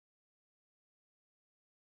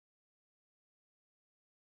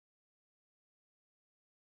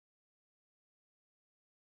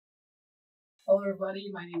Hello everybody,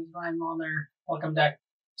 my name is Ryan Malner. Welcome back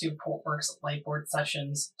to Portworx Lightboard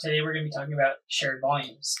sessions. Today we're going to be talking about shared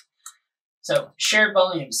volumes. So shared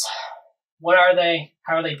volumes, what are they?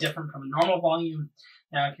 How are they different from a normal volume?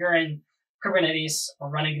 Now if you're in Kubernetes or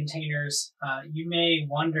running containers, you may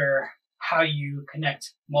wonder how you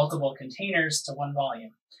connect multiple containers to one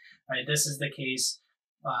volume. Right? This is the case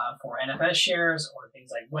for NFS shares or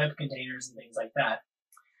things like web containers and things like that.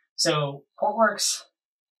 So Portworx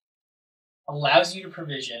allows you to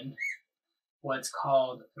provision what's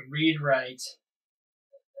called the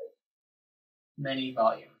ReadWriteMany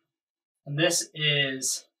volume. And this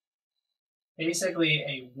is basically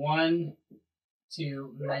a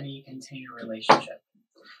one-to-many container relationship,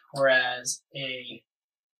 whereas a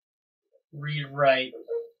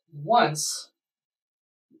ReadWriteOnce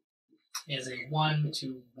is a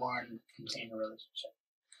one-to-one container relationship.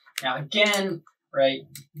 Now again, right,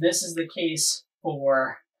 this is the case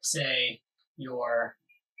for, say, your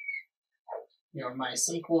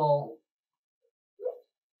MySQL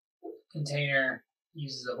container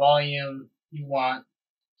uses a volume. You want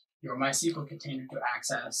your MySQL container to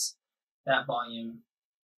access that volume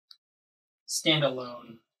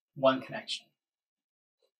standalone, one connection.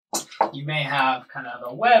 You may have kind of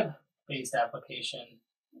a web-based application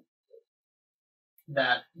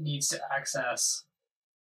that needs to access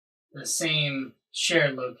the same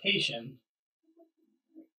shared location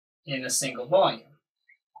in a single volume.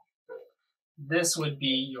 This would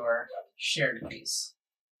be your shared case.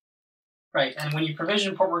 Right, and when you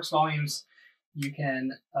provision Portworx volumes, you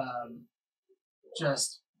can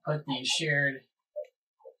just put the shared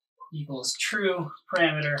equals true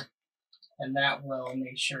parameter, and that will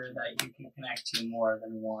make sure that you can connect to more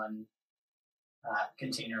than one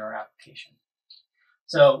container or application.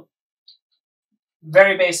 So,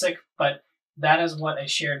 very basic, but that is what a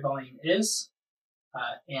shared volume is.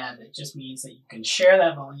 And it just means that you can share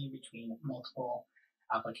that volume between multiple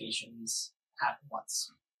applications at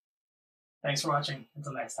once. Thanks for watching.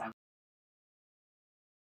 Until next time.